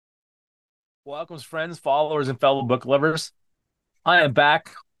Welcome, friends, followers, and fellow book lovers. I am back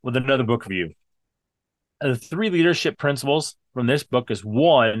with another book review. The three leadership principles from this book is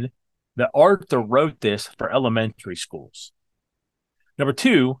one, that Arthur wrote this for elementary schools. Number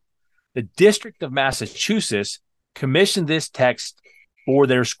two, the District of Massachusetts commissioned this text for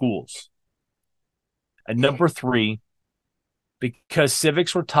their schools. And number three, because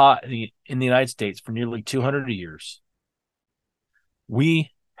civics were taught in the United States for nearly 200 years,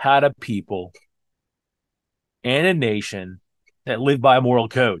 we had a people and a nation that lived by a moral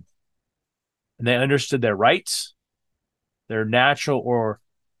code. And they understood their rights, their natural or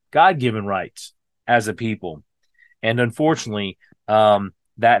God-given rights as a people. And unfortunately,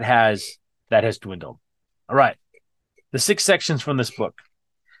 that has dwindled. All right. The 6 sections from this book.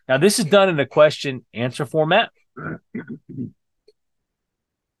 Now, this is done in a question answer format.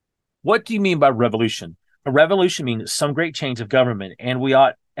 What do you mean by revolution? A revolution means some great change of government, and we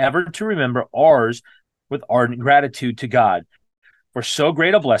ought ever to remember ours with ardent gratitude to God for so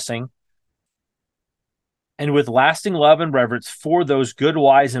great a blessing, and with lasting love and reverence for those good,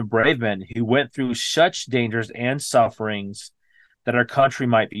 wise, and brave men who went through such dangers and sufferings that our country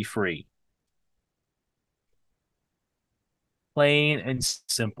might be free. Plain and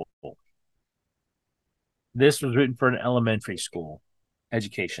simple. This was written for an elementary school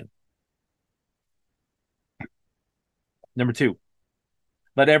education. Number 2,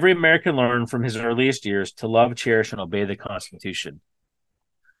 let every American learn from his earliest years to love, cherish, and obey the Constitution.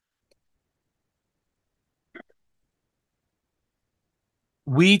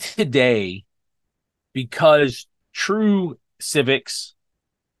 We today, because true civics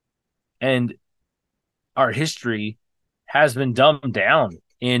and our history has been dumbed down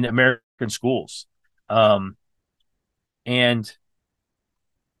in American schools. And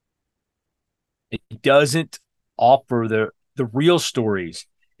it doesn't offer the real stories.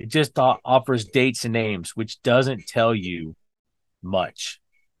 It just offers dates and names, which doesn't tell you much.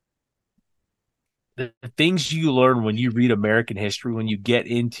 The things you learn when you read American history, when you get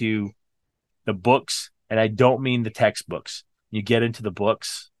into the books, and I don't mean the textbooks, you get into the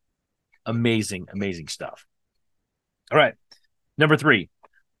books, amazing, amazing stuff. All right. Number 3.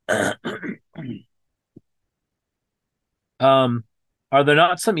 Are there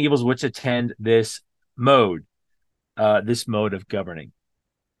not some evils which attend this mode of governing?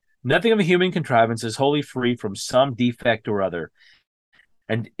 Nothing of a human contrivance is wholly free from some defect or other.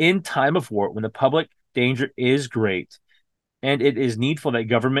 And in time of war, when the public danger is great, and it is needful that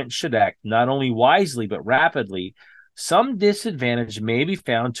government should act not only wisely but rapidly, some disadvantage may be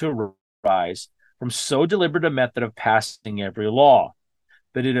found to arise from so deliberate a method of passing every law.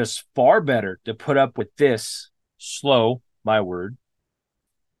 But it is far better to put up with this slow, my word,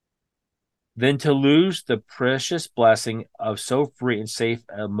 than to lose the precious blessing of so free and safe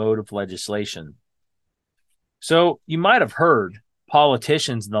a mode of legislation. So you might have heard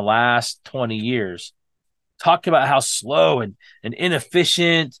politicians in the last 20 years talk about how slow and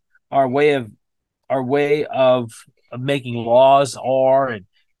inefficient our way of making laws are, and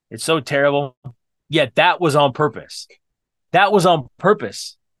it's so terrible. Yet that was on purpose. That was on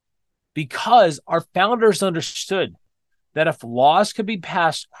purpose because our founders understood that if laws could be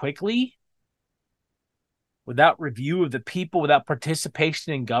passed quickly, without review of the people, without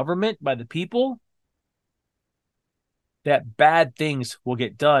participation in government by the people, that bad things will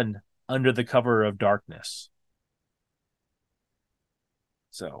get done under the cover of darkness.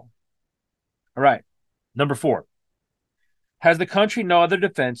 So, all right. Number 4. Has the country no other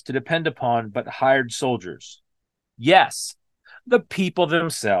defense to depend upon but hired soldiers? Yes, the people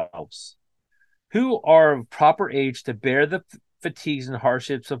themselves, who are of proper age to bear the fatigues and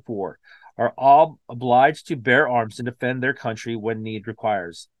hardships of war, are all obliged to bear arms and defend their country when need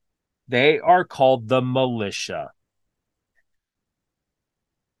requires. They are called the militia.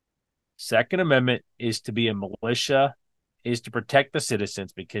 Second Amendment is to be a militia, is to protect the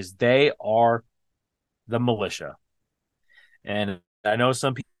citizens because they are the militia. And I know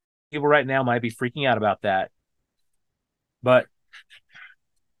some people right now might be freaking out about that, but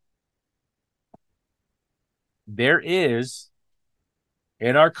there is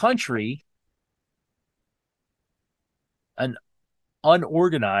in our country an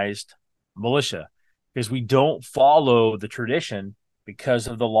unorganized militia because we don't follow the tradition because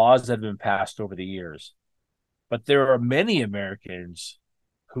of the laws that have been passed over the years. But there are many Americans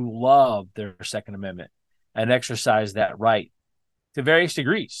who love their Second Amendment and exercise that right to various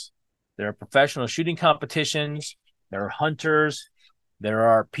degrees. There are professional shooting competitions. There are hunters. There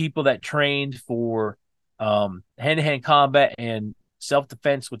are people that trained for hand-to-hand combat and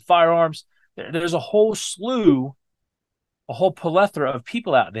self-defense with firearms. There's a whole slew, a whole plethora of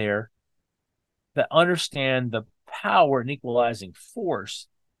people out there that understand the power and equalizing force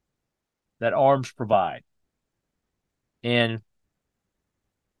that arms provide. And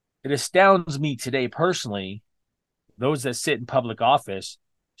it astounds me today personally, those that sit in public office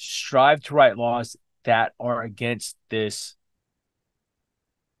strive to write laws that are against this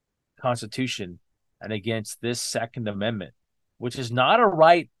Constitution and against this Second Amendment, which is not a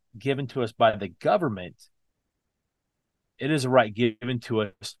right given to us by the government. It is a right given to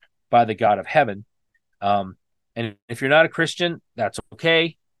us by the God of heaven. And if you're not a Christian, that's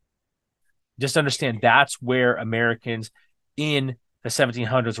okay. Just understand that's where Americans in the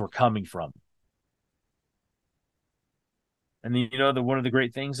 1700s were coming from. And you know, one of the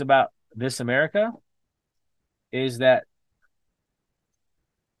great things about this America is that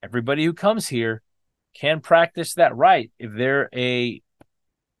everybody who comes here can practice that right if they're a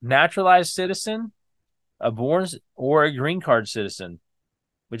naturalized citizen, a born or a green card citizen,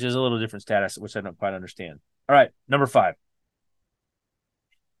 which is a little different status, which I don't quite understand. All right, number 5.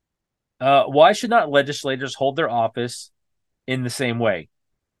 Why should not legislators hold their office in the same way,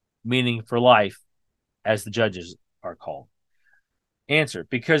 meaning for life, as the judges are called? Answer: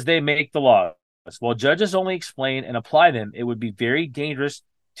 because they make the laws. While judges only explain and apply them, it would be very dangerous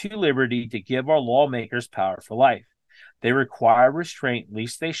to liberty to give our lawmakers power for life. They require restraint,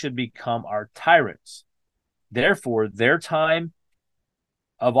 lest they should become our tyrants. Therefore, their time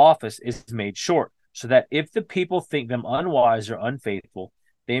of office is made short, so that if the people think them unwise or unfaithful,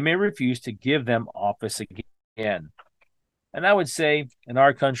 they may refuse to give them office again. And I would say in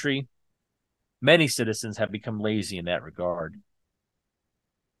our country, many citizens have become lazy in that regard.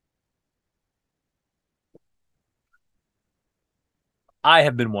 I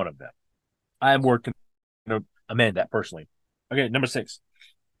have been one of them. I am working to amend that personally. Okay, number 6.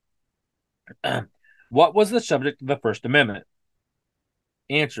 What was the subject of the First Amendment?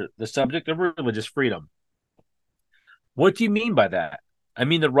 Answer: the subject of religious freedom. What do you mean by that? I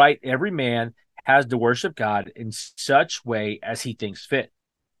mean the right every man has to worship God in such way as he thinks fit,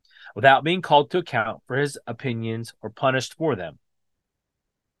 without being called to account for his opinions or punished for them.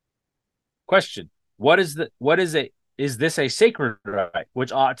 Question: is this a sacred right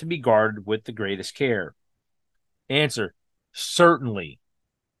which ought to be guarded with the greatest care? Answer: certainly.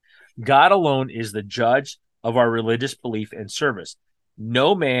 God alone is the judge of our religious belief and service.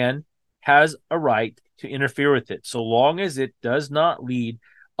 No man has a right to interfere with it, so long as it does not lead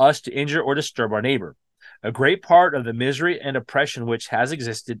us to injure or disturb our neighbor. A great part of the misery and oppression which has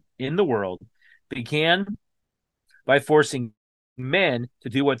existed in the world began by forcing men to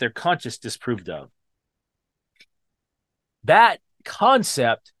do what their conscience disapproved of. That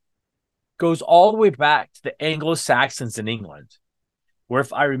concept goes all the way back to the Anglo-Saxons in England, where,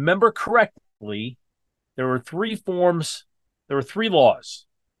 if I remember correctly, there were 3 laws: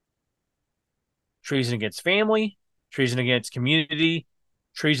 treason against family, treason against community,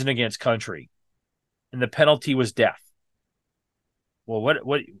 treason against country. And the penalty was death.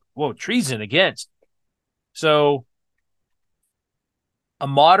 Well, treason against? So a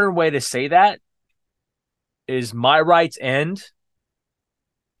modern way to say that is my rights end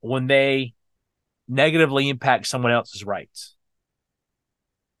when they negatively impact someone else's rights.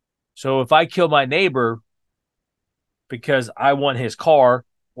 So if I kill my neighbor because I want his car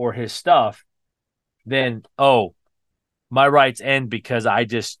or his stuff, then, my rights end because I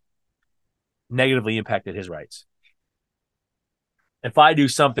just negatively impacted his rights. If I do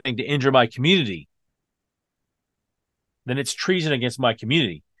something to injure my community, then it's treason against my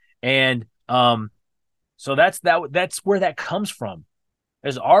community. And so that's where that comes from,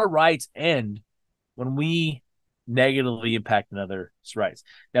 is our rights end when we negatively impact another's rights.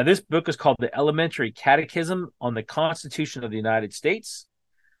 Now, this book is called The Elementary Catechism on the Constitution of the United States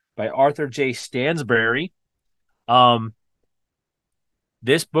by Arthur J. Stansbury.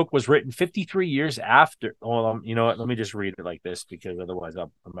 This book was written 53 years after. Well, you know what? Let me just read it like this, because otherwise I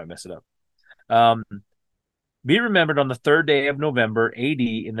might mess it up. Be remembered on the 3rd day of November,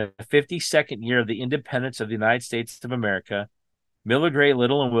 A.D., in the 52nd year of the independence of the United States of America, Miller, Gray,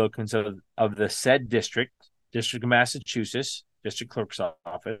 Little, and Wilkins of the said District of Massachusetts, District Clerk's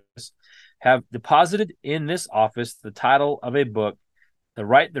Office, have deposited in this office the title of a book, the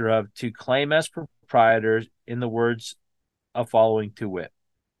right thereof, to claim as proprietors in the words of following to wit,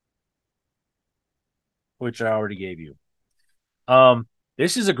 which I already gave you.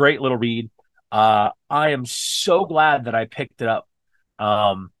 This is a great little read. I am so glad that I picked it up,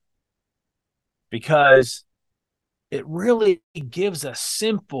 because it really gives a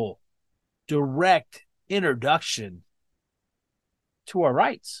simple, direct introduction to our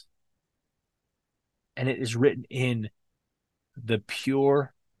rights. And it is written in the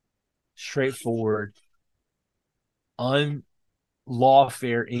pure straightforward,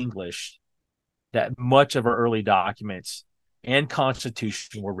 unlawfare English that much of our early documents and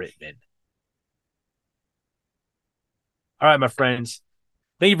Constitution were written in. All right, my friends.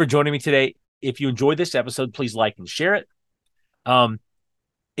 Thank you for joining me today. If you enjoyed this episode, please like and share it.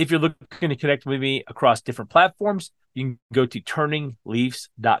 If you're looking to connect with me across different platforms, you can go to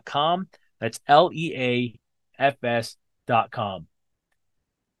turningleafs.com. That's LEAFS.com.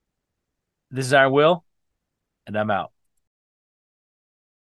 This is Iron Will, and I'm out.